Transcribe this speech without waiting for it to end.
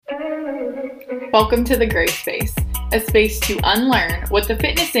Welcome to the Gray Space, a space to unlearn what the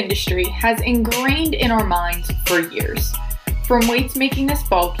fitness industry has ingrained in our minds for years. From weights making us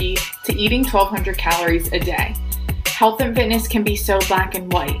bulky to eating 1,200 calories a day, health and fitness can be so black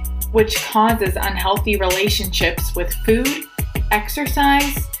and white, which causes unhealthy relationships with food,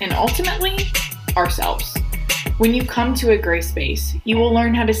 exercise, and ultimately, ourselves. When you come to a Gray Space, you will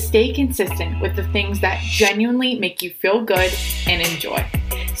learn how to stay consistent with the things that genuinely make you feel good and enjoy.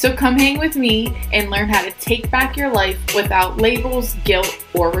 So come hang with me and learn how to take back your life without labels, guilt,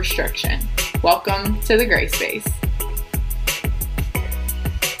 or restriction. Welcome to the Gray Space.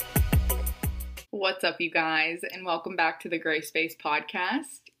 What's up, you guys, and welcome back to the Gray Space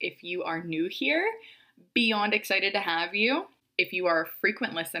podcast. If you are new here, beyond excited to have you. If you are a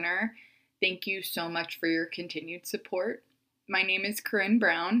frequent listener, thank you so much for your continued support. My name is Corinne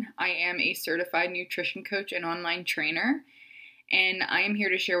Brown. I am a certified nutrition coach and online trainer, and I am here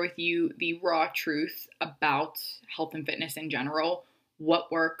to share with you the raw truth about health and fitness in general. What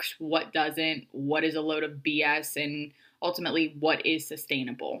works, what doesn't, what is a load of BS, and ultimately what is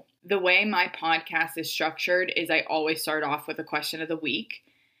sustainable. The way my podcast is structured is I always start off with a question of the week.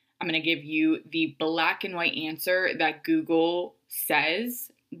 I'm going to give you the black and white answer that Google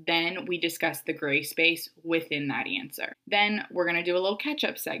says. Then we discuss the gray space within that answer. Then we're going to do a little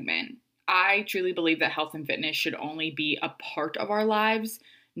catch-up segment. I truly believe that health and fitness should only be a part of our lives,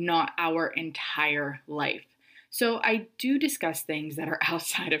 not our entire life. So I do discuss things that are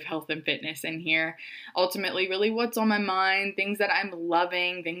outside of health and fitness in here. Ultimately, really what's on my mind, things that I'm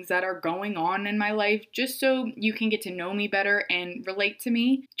loving, things that are going on in my life, just so you can get to know me better and relate to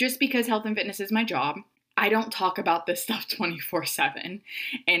me. Just because health and fitness is my job, I don't talk about this stuff 24/7,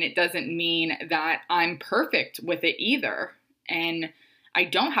 and it doesn't mean that I'm perfect with it either. And I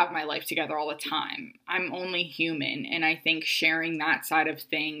don't have my life together all the time. I'm only human, and I think sharing that side of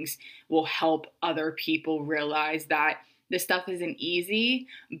things will help other people realize that this stuff isn't easy,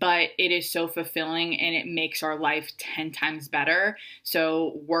 but it is so fulfilling and it makes our life 10 times better.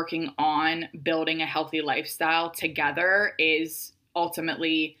 So working on building a healthy lifestyle together is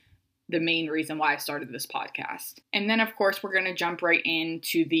ultimately the main reason why I started this podcast. And then, of course, we're going to jump right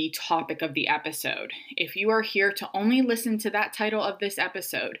into the topic of the episode. If you are here to only listen to that title of this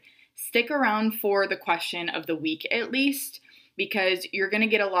episode, stick around for the question of the week at least, because you're going to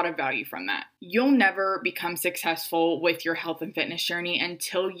get a lot of value from that. You'll never become successful with your health and fitness journey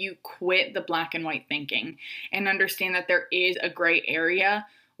until you quit the black and white thinking and understand that there is a gray area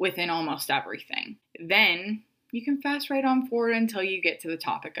within almost everything. Then you can fast right on forward until you get to the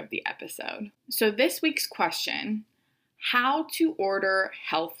topic of the episode. So this week's question, how to order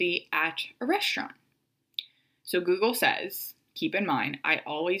healthy at a restaurant. So Google says, keep in mind, I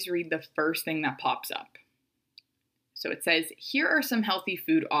always read the first thing that pops up. So it says, here are some healthy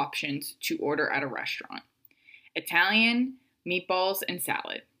food options to order at a restaurant. Italian, meatballs and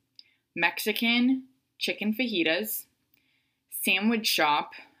salad. Mexican, chicken fajitas. Sandwich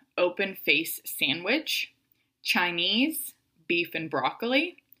shop, open face sandwich. Chinese, beef and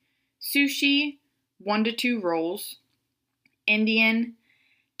broccoli, sushi, 1 to 2 rolls, Indian,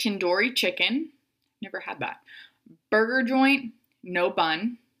 tandoori chicken, never had that, burger joint, no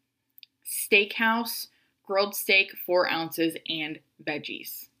bun, steakhouse, grilled steak, 4 ounces, and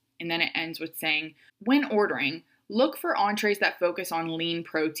veggies. And then it ends with saying, when ordering, look for entrees that focus on lean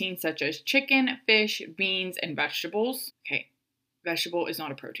protein such as chicken, fish, beans, and vegetables. Okay, vegetable is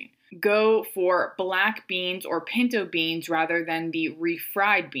not a protein. Go for black beans or pinto beans rather than the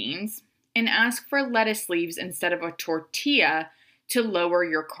refried beans, and ask for lettuce leaves instead of a tortilla to lower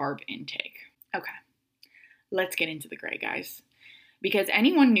your carb intake. Okay, let's get into the gray, guys. Because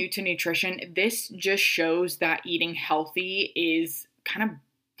anyone new to nutrition, this just shows that eating healthy is kind of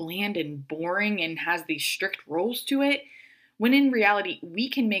bland and boring and has these strict rules to it, when in reality, we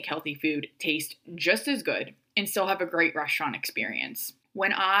can make healthy food taste just as good and still have a great restaurant experience.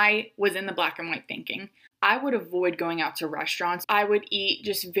 When I was in the black and white thinking, I would avoid going out to restaurants. I would eat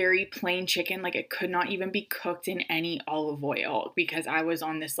just very plain chicken, like it could not even be cooked in any olive oil because I was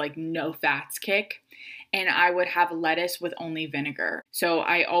on this like no fats kick. And I would have lettuce with only vinegar. So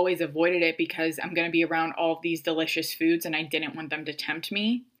I always avoided it because I'm going to be around all of these delicious foods and I didn't want them to tempt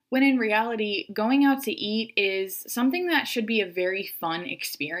me. When in reality, going out to eat is something that should be a very fun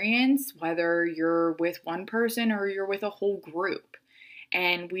experience, whether you're with one person or you're with a whole group.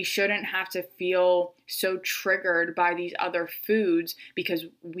 And we shouldn't have to feel so triggered by these other foods because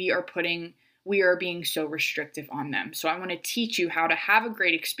we are being so restrictive on them. So I want to teach you how to have a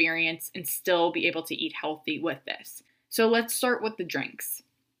great experience and still be able to eat healthy with this. So let's start with the drinks.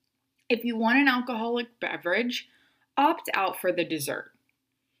 If you want an alcoholic beverage, opt out for the dessert.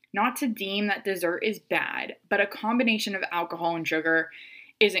 Not to deem that dessert is bad, but a combination of alcohol and sugar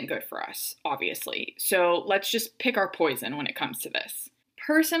isn't good for us, obviously. So let's just pick our poison when it comes to this.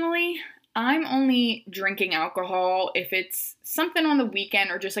 Personally, I'm only drinking alcohol if it's something on the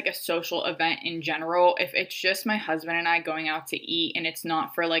weekend or just like a social event in general. If it's just my husband and I going out to eat and it's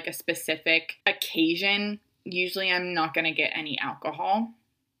not for like a specific occasion, usually I'm not going to get any alcohol.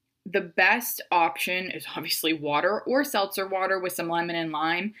 The best option is obviously water or seltzer water with some lemon and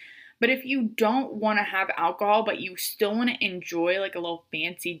lime. But if you don't want to have alcohol, but you still want to enjoy like a little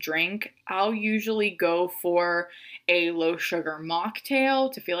fancy drink, I'll usually go for a low sugar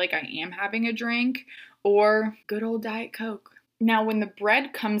mocktail to feel like I am having a drink, or good old Diet Coke. Now, when the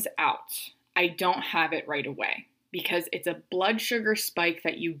bread comes out, I don't have it right away because it's a blood sugar spike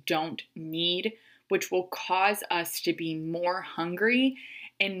that you don't need, which will cause us to be more hungry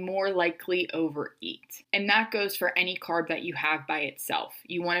and more likely overeat. And that goes for any carb that you have by itself.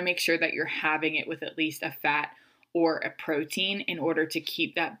 You want to make sure that you're having it with at least a fat or a protein in order to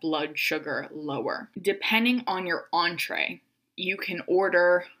keep that blood sugar lower. Depending on your entree, you can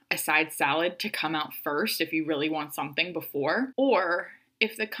order a side salad to come out first if you really want something before, or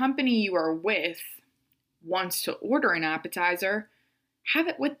if the company you are with wants to order an appetizer, have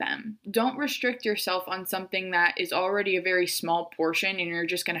it with them. Don't restrict yourself on something that is already a very small portion and you're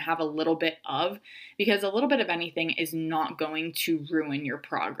just going to have a little bit of, because a little bit of anything is not going to ruin your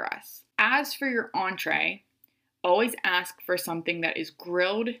progress. As for your entree, always ask for something that is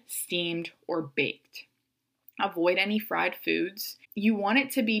grilled, steamed, or baked. Avoid any fried foods. You want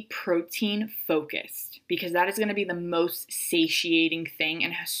it to be protein focused because that is going to be the most satiating thing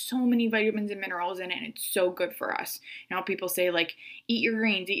and has so many vitamins and minerals in it, and it's so good for us. You know, people say like, eat your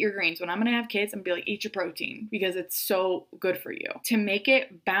greens, eat your greens. When I'm going to have kids, I'm going to be like, eat your protein because it's so good for you. To make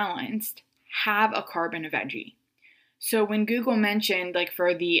it balanced, have a carb and a veggie. So when Google mentioned like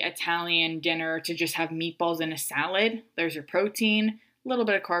for the Italian dinner to just have meatballs and a salad, there's your protein, a little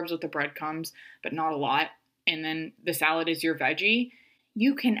bit of carbs with the breadcrumbs, but not a lot. And then the salad is your veggie.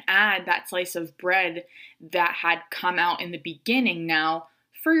 You can add that slice of bread that had come out in the beginning now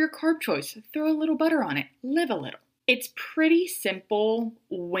for your carb choice. Throw a little butter on it. Live a little. It's pretty simple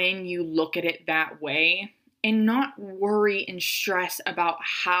when you look at it that way and not worry and stress about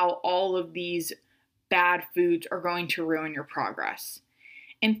how all of these bad foods are going to ruin your progress.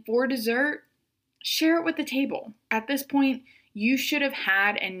 And for dessert, share it with the table. At this point, you should have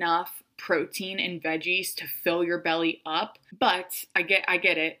had enough protein and veggies to fill your belly up. But I get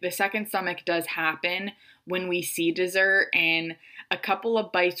it. The second stomach does happen when we see dessert, and a couple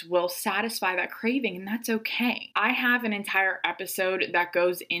of bites will satisfy that craving, and that's okay. I have an entire episode that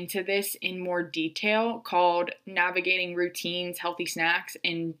goes into this in more detail called Navigating Routines, Healthy Snacks,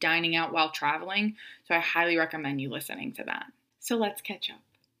 and Dining Out While Traveling. So I highly recommend you listening to that. So let's catch up.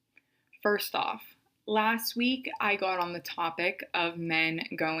 First off, last week, I got on the topic of men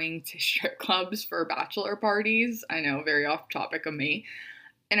going to strip clubs for bachelor parties. I know, very off topic of me.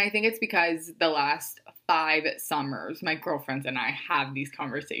 And I think it's because the last 5 summers, my girlfriends and I have these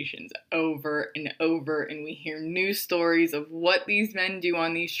conversations over and over, and we hear news stories of what these men do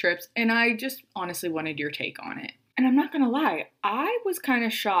on these trips, and I just honestly wanted your take on it. And I'm not gonna lie, I was kind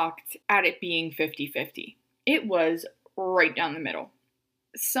of shocked at it being 50-50. It was right down the middle.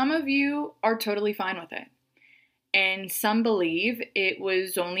 Some of you are totally fine with it, and some believe it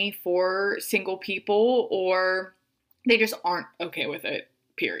was only for single people or they just aren't okay with it,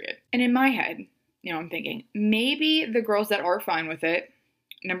 period. And in my head, I'm thinking maybe the girls that are fine with it,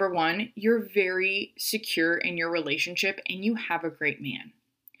 number one, you're very secure in your relationship and you have a great man.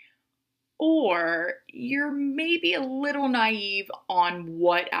 Or you're maybe a little naive on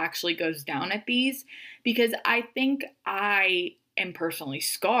what actually goes down at these, because I think I am personally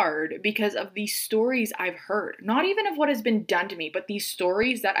scarred because of these stories I've heard. Not even of what has been done to me, but these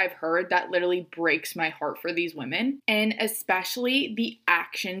stories that I've heard that literally breaks my heart for these women, and especially the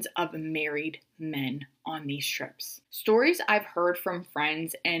actions of married men on these trips. Stories I've heard from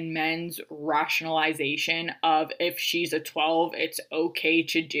friends and men's rationalization of if she's a 12, it's okay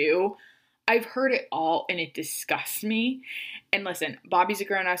to do. I've heard it all and it disgusts me. And listen, Bobby's a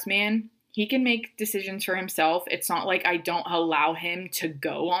grown-ass man. He can make decisions for himself. It's not like I don't allow him to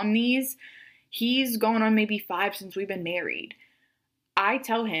go on these. He's going on maybe 5 since we've been married. I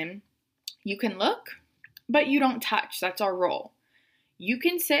tell him, you can look, but you don't touch. That's our rule. You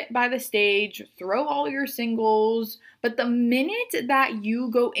can sit by the stage, throw all your singles, but the minute that you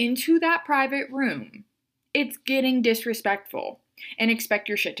go into that private room, it's getting disrespectful, and expect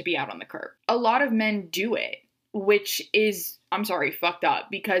your shit to be out on the curb. A lot of men do it, which is, I'm sorry, fucked up,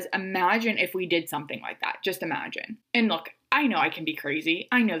 because imagine if we did something like that. Just imagine. And look, I know I can be crazy.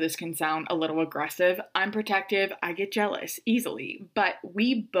 I know this can sound a little aggressive. I'm protective. I get jealous easily. But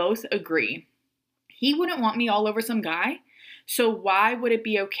we both agree he wouldn't want me all over some guy. So why would it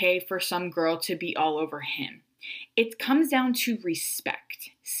be okay for some girl to be all over him? It comes down to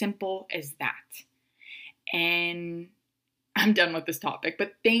respect. Simple as that. And I'm done with this topic,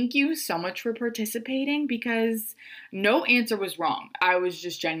 but thank you so much for participating because no answer was wrong. I was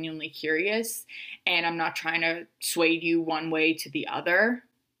just genuinely curious, and I'm not trying to sway you one way to the other.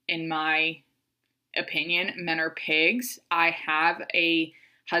 In my opinion, men are pigs. I have a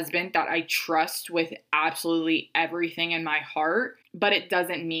husband that I trust with absolutely everything in my heart, but it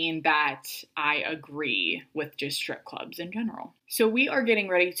doesn't mean that I agree with just strip clubs in general. So we are getting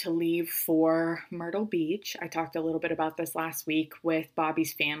ready to leave for Myrtle Beach. I talked a little bit about this last week with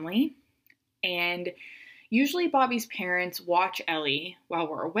Bobby's family, and usually Bobby's parents watch Ellie while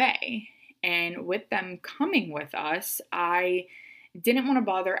we're away, and with them coming with us, I didn't want to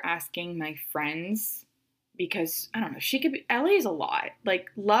bother asking my friends because, I don't know, Ellie is a lot. Like,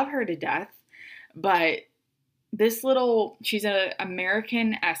 love her to death, but she's an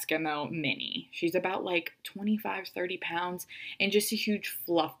American Eskimo mini. She's about like 25, 30 pounds and just a huge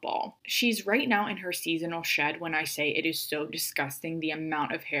fluff ball. She's right now in her seasonal shed when I say it is so disgusting the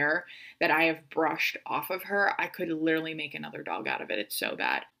amount of hair that I have brushed off of her. I could literally make another dog out of it. It's so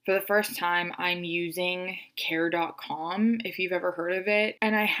bad. For the first time, I'm using care.com, if you've ever heard of it.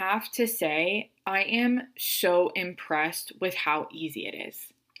 And I have to say, I am so impressed with how easy it is.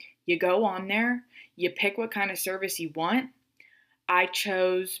 You go on there, you pick what kind of service you want. I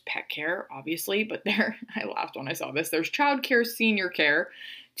chose pet care, obviously, but I laughed when I saw this. There's childcare, senior care,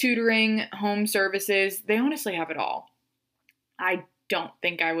 tutoring, home services. They honestly have it all. I don't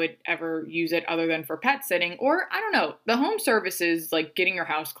think I would ever use it other than for pet sitting, or I don't know. The home services, like getting your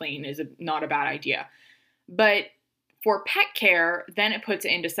house clean, is not a bad idea. But for pet care, then it puts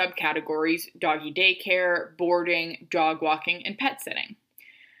it into subcategories: doggy daycare, boarding, dog walking, and pet sitting.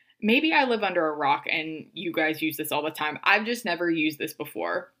 Maybe I live under a rock and you guys use this all the time. I've just never used this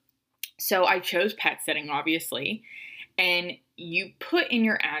before. So I chose pet sitting, obviously. And you put in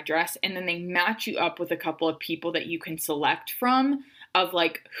your address and then they match you up with a couple of people that you can select from of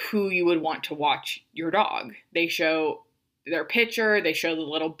like who you would want to watch your dog. They show their picture, they show the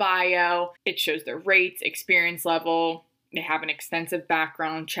little bio, it shows their rates, experience level. They have an extensive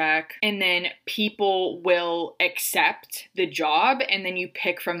background check, and then people will accept the job, and then you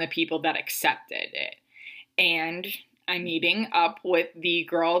pick from the people that accepted it. And I'm meeting up with the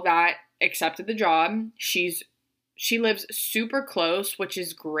girl that accepted the job. She lives super close, which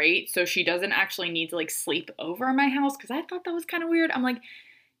is great. So she doesn't actually need to like sleep over in my house, because I thought that was kind of weird. I'm like,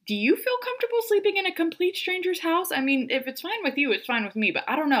 do you feel comfortable sleeping in a complete stranger's house? I mean, if it's fine with you, it's fine with me, but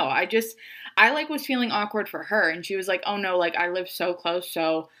I don't know. I was feeling awkward for her, and she was like, oh no, like I live so close.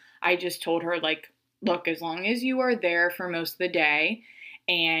 So I just told her like, look, as long as you are there for most of the day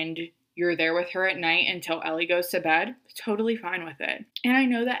and you're there with her at night until Ellie goes to bed, totally fine with it. And I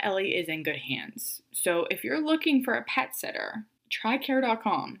know that Ellie is in good hands. So if you're looking for a pet sitter, try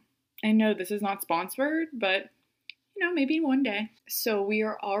care.com. I know this is not sponsored, but maybe one day. So we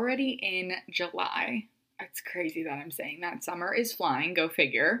are already in July. It's crazy that I'm saying that. Summer is flying, go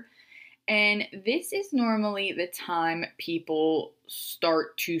figure. And this is normally the time people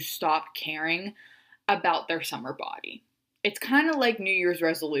start to stop caring about their summer body. It's kind of like New Year's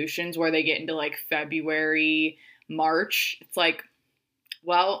resolutions where they get into like February, March. It's like,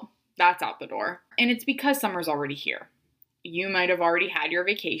 well, that's out the door. And it's because summer's already here. You might have already had your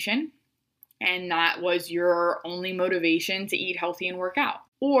vacation, and that was your only motivation to eat healthy and work out.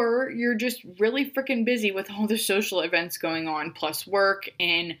 Or you're just really freaking busy with all the social events going on, plus work,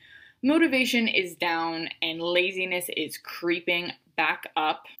 and motivation is down and laziness is creeping back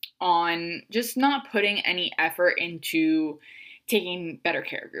up on just not putting any effort into taking better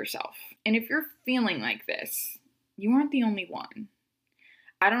care of yourself. And if you're feeling like this, you aren't the only one.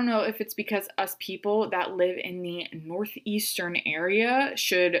 I don't know if it's because us people that live in the northeastern area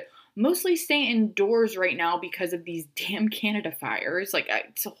should mostly stay indoors right now because of these damn Canada fires. Like,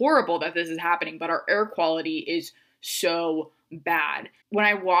 it's horrible that this is happening, but our air quality is so bad. When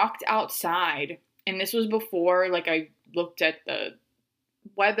I walked outside, and this was before, like, I looked at the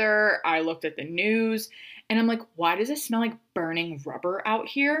weather, I looked at the news, and I'm like, why does it smell like burning rubber out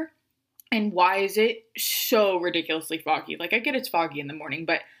here? And why is it so ridiculously foggy? Like, I get it's foggy in the morning,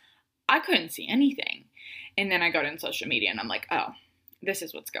 but I couldn't see anything. And then I got in social media and I'm like, oh, this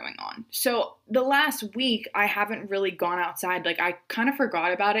is what's going on. So the last week, I haven't really gone outside. Like, I kind of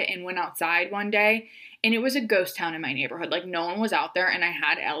forgot about it and went outside one day, and it was a ghost town in my neighborhood. Like, no one was out there, and I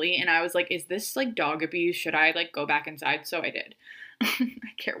had Ellie, and I was like, is this like dog abuse? Should I like go back inside? So I did. I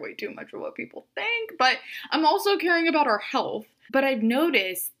care way too much for what people think, but I'm also caring about our health. But I've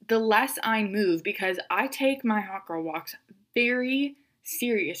noticed the less I move, because I take my hot girl walks very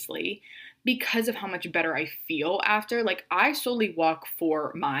seriously because of how much better I feel after. Like, I solely walk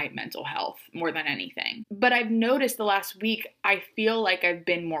for my mental health more than anything. But I've noticed the last week, I feel like I've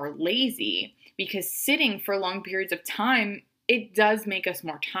been more lazy, because sitting for long periods of time, it does make us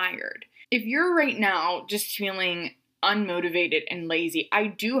more tired. If you're right now just feeling unmotivated and lazy, I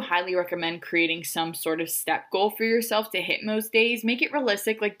do highly recommend creating some sort of step goal for yourself to hit most days. Make it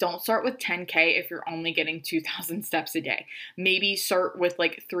realistic. Like, don't start with 10K if you're only getting 2,000 steps a day. Maybe start with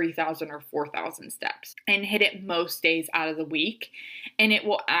like 3,000 or 4,000 steps and hit it most days out of the week. And it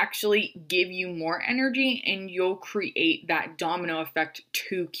will actually give you more energy, and you'll create that domino effect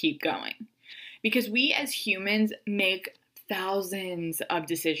to keep going. Because we as humans make thousands of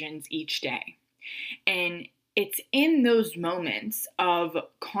decisions each day. And it's in those moments of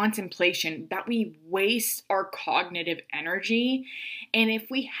contemplation that we waste our cognitive energy. And if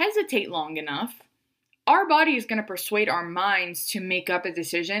we hesitate long enough, our body is going to persuade our minds to make up a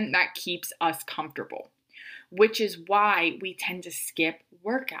decision that keeps us comfortable, which is why we tend to skip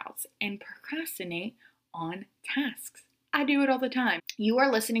workouts and procrastinate on tasks. I do it all the time. You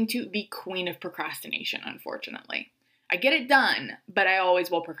are listening to the queen of procrastination, unfortunately. I get it done, but I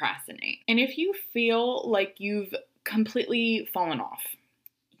always will procrastinate. And if you feel like you've completely fallen off,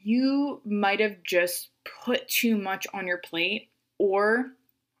 you might have just put too much on your plate, or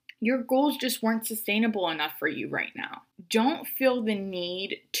your goals just weren't sustainable enough for you right now. Don't feel the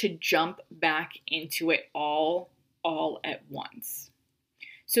need to jump back into it all at once.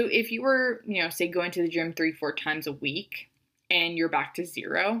 So if you were, say going to the gym 3-4 times a week and you're back to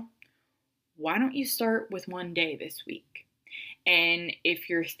 0, why don't you start with one day this week? And if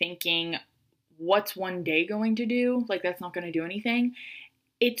you're thinking, what's one day going to do? Like, that's not going to do anything.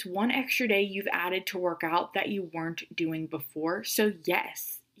 It's one extra day you've added to work out that you weren't doing before. So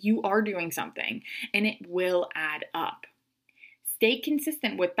yes, you are doing something, and it will add up. Stay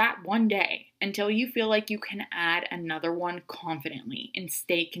consistent with that one day until you feel like you can add another one confidently, and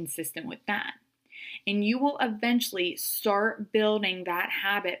stay consistent with that. And you will eventually start building that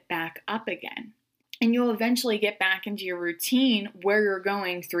habit back up again. And you'll eventually get back into your routine where you're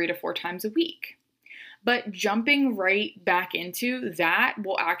going 3 to 4 times a week. But jumping right back into that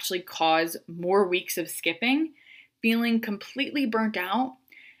will actually cause more weeks of skipping, feeling completely burnt out,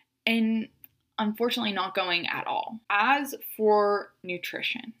 and unfortunately not going at all. As for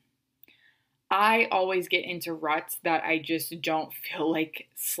nutrition, I always get into ruts that I just don't feel like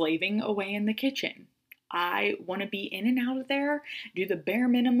slaving away in the kitchen. I want to be in and out of there, do the bare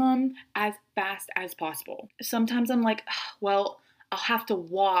minimum as fast as possible. Sometimes I'm like, well, I'll have to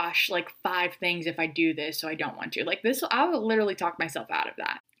wash like 5 things if I do this, so I don't want to. Like this, I will literally talk myself out of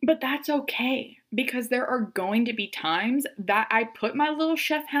that. But that's okay, because there are going to be times that I put my little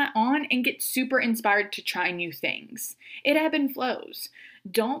chef hat on and get super inspired to try new things. It ebb and flows.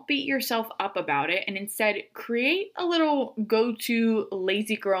 Don't beat yourself up about it, and instead create a little go-to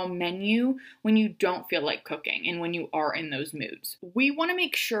lazy girl menu when you don't feel like cooking and when you are in those moods. We want to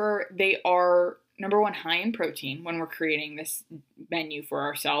make sure they are, number one, high in protein when we're creating this menu for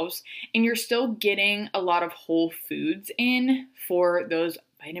ourselves, and you're still getting a lot of whole foods in for those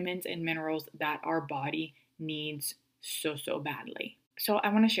vitamins and minerals that our body needs so badly. So I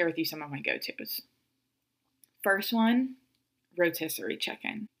want to share with you some of my go-tos. First one, rotisserie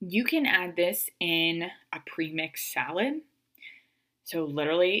chicken. You can add this in a pre-mixed salad. So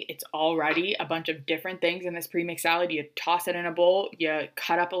literally, it's already a bunch of different things in this pre-mixed salad. You toss it in a bowl, you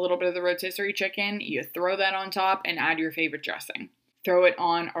cut up a little bit of the rotisserie chicken, you throw that on top and add your favorite dressing. Throw it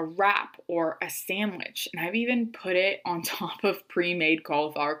on a wrap or a sandwich. And I've even put it on top of pre-made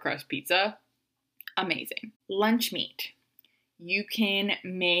cauliflower crust pizza. Amazing. Lunch meat. You can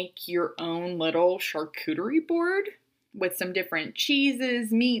make your own little charcuterie board with some different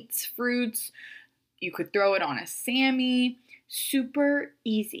cheeses, meats, fruits. You could throw it on a Sammy. Super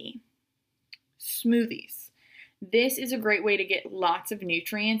easy. Smoothies. This is a great way to get lots of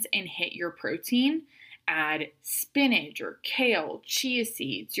nutrients and hit your protein. Add spinach or kale, chia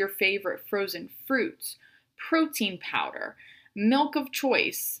seeds, your favorite frozen fruits, protein powder, milk of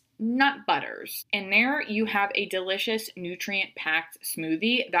choice, nut butters. And there you have a delicious nutrient-packed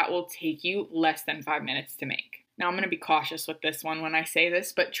smoothie that will take you less than 5 minutes to make. Now I'm going to be cautious with this one when I say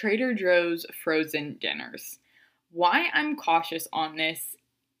this, but Trader Joe's frozen dinners. Why I'm cautious on this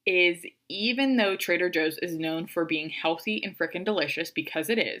is even though Trader Joe's is known for being healthy and freaking delicious, because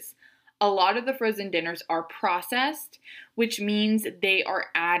it is, a lot of the frozen dinners are processed, which means they are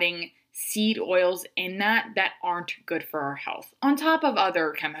adding seed oils in that aren't good for our health, on top of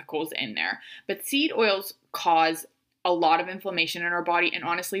other chemicals in there. But seed oils cause a lot of inflammation in our body and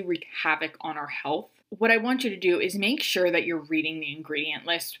honestly wreak havoc on our health. What I want you to do is make sure that you're reading the ingredient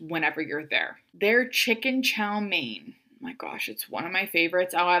list whenever you're there. Their chicken chow mein. My gosh, it's one of my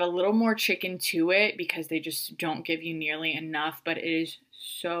favorites. I'll add a little more chicken to it because they just don't give you nearly enough, but it is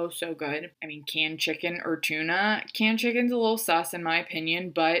so good. I mean, canned chicken or tuna. Canned chicken's a little sus in my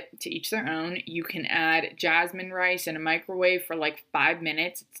opinion, but to each their own. You can add jasmine rice in a microwave for like 5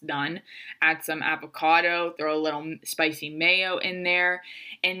 minutes. It's done. Add some avocado, throw a little spicy mayo in there,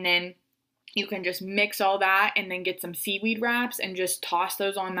 and then you can just mix all that and then get some seaweed wraps and just toss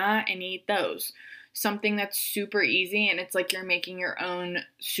those on that and eat those. Something that's super easy, and it's like you're making your own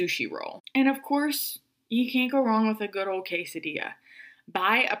sushi roll. And of course, you can't go wrong with a good old quesadilla.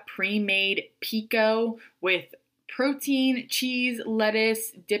 Buy a pre-made pico with protein, cheese,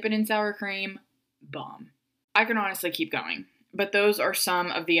 lettuce, dip it in sour cream. Bomb. I can honestly keep going, but those are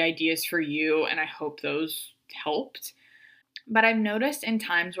some of the ideas for you, and I hope those helped. But I've noticed in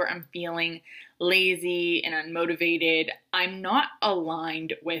times where I'm feeling lazy and unmotivated, I'm not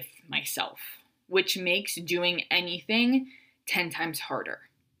aligned with myself, which makes doing anything 10 times harder.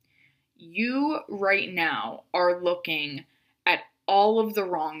 You right now are looking at all of the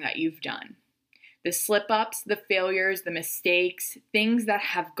wrong that you've done. The slip-ups, the failures, the mistakes, things that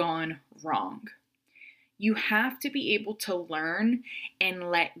have gone wrong. You have to be able to learn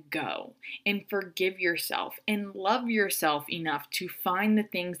and let go and forgive yourself and love yourself enough to find the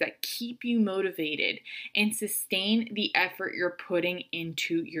things that keep you motivated and sustain the effort you're putting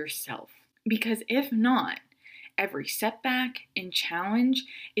into yourself. Because if not, every setback and challenge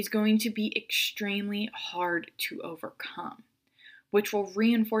is going to be extremely hard to overcome, which will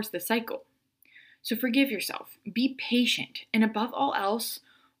reinforce the cycle. So forgive yourself, be patient, and above all else,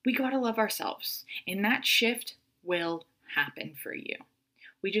 we gotta love ourselves, and that shift will happen for you.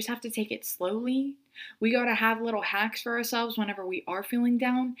 We just have to take it slowly. We gotta have little hacks for ourselves whenever we are feeling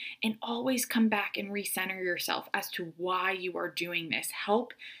down, and always come back and recenter yourself as to why you are doing this.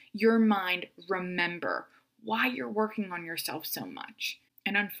 Help your mind remember why you're working on yourself so much.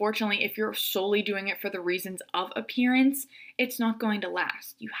 And unfortunately, if you're solely doing it for the reasons of appearance, it's not going to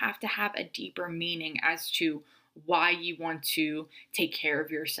last. You have to have a deeper meaning as to why you want to take care of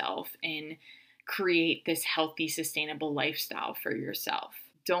yourself and create this healthy, sustainable lifestyle for yourself.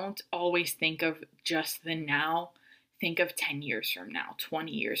 Don't always think of just the now. Think of 10 years from now, 20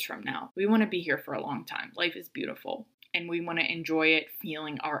 years from now. We want to be here for a long time. Life is beautiful, and we want to enjoy it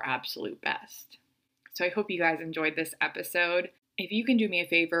feeling our absolute best. So I hope you guys enjoyed this episode. If you can do me a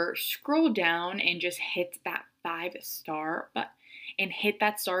favor, scroll down and just hit that 5-star button. And hit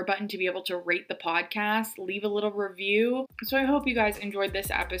that star button to be able to rate the podcast, leave a little review. So I hope you guys enjoyed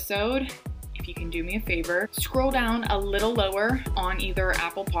this episode. If you can do me a favor, scroll down a little lower on either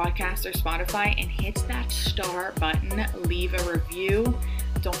Apple Podcasts or Spotify and hit that star button, leave a review.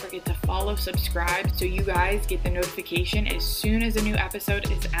 Don't forget to follow, subscribe, so you guys get the notification as soon as a new episode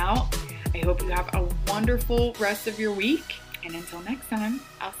is out. I hope you have a wonderful rest of your week. And until next time,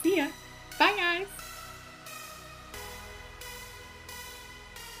 I'll see ya. Bye guys.